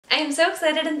I am so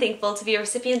excited and thankful to be a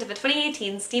recipient of a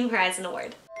 2018 STEAM Horizon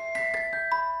Award.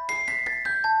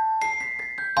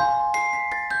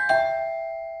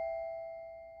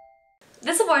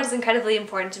 This award is incredibly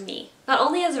important to me, not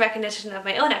only as a recognition of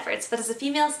my own efforts, but as a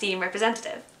female STEAM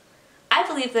representative. I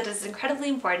believe that it is incredibly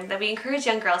important that we encourage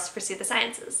young girls to pursue the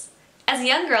sciences. As a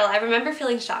young girl, I remember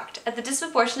feeling shocked at the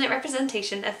disproportionate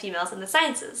representation of females in the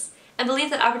sciences, and believe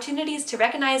that opportunities to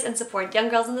recognize and support young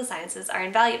girls in the sciences are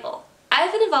invaluable. I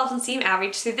have been involved in STEAM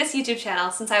outreach through this YouTube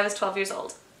channel since I was 12 years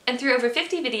old, and through over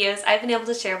 50 videos I've been able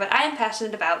to share what I am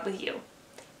passionate about with you.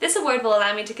 This award will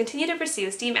allow me to continue to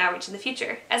pursue STEAM outreach in the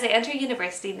future as I enter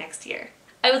university next year.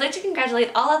 I would like to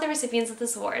congratulate all other recipients of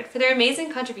this award for their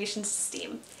amazing contributions to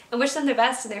STEAM, and wish them the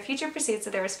best in their future pursuits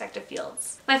of their respective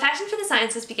fields. My passion for the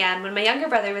sciences began when my younger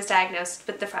brother was diagnosed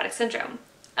with nephrotic syndrome,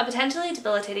 a potentially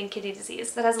debilitating kidney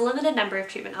disease that has a limited number of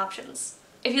treatment options.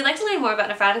 If you'd like to learn more about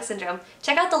nephrotic syndrome,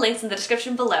 check out the links in the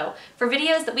description below for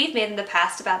videos that we've made in the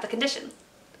past about the condition.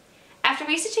 After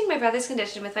researching my brother's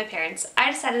condition with my parents, I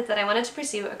decided that I wanted to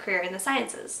pursue a career in the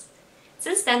sciences.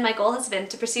 Since then, my goal has been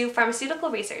to pursue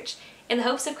pharmaceutical research in the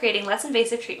hopes of creating less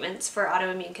invasive treatments for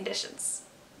autoimmune conditions.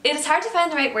 It is hard to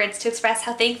find the right words to express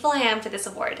how thankful I am for this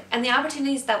award and the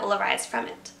opportunities that will arise from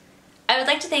it. I would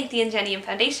like to thank the Ingenium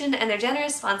Foundation and their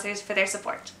generous sponsors for their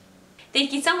support.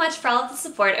 Thank you so much for all of the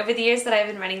support over the years that I've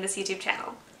been running this YouTube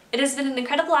channel. It has been an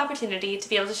incredible opportunity to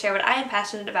be able to share what I am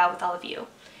passionate about with all of you,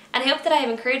 and I hope that I have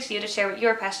encouraged you to share what you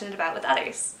are passionate about with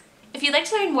others. If you'd like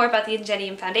to learn more about the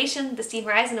Ingenium Foundation, the STEAM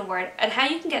Horizon Award, and how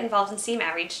you can get involved in STEAM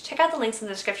outreach, check out the links in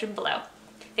the description below.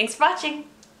 Thanks for watching!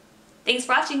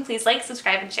 Please like,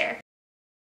 subscribe, and share.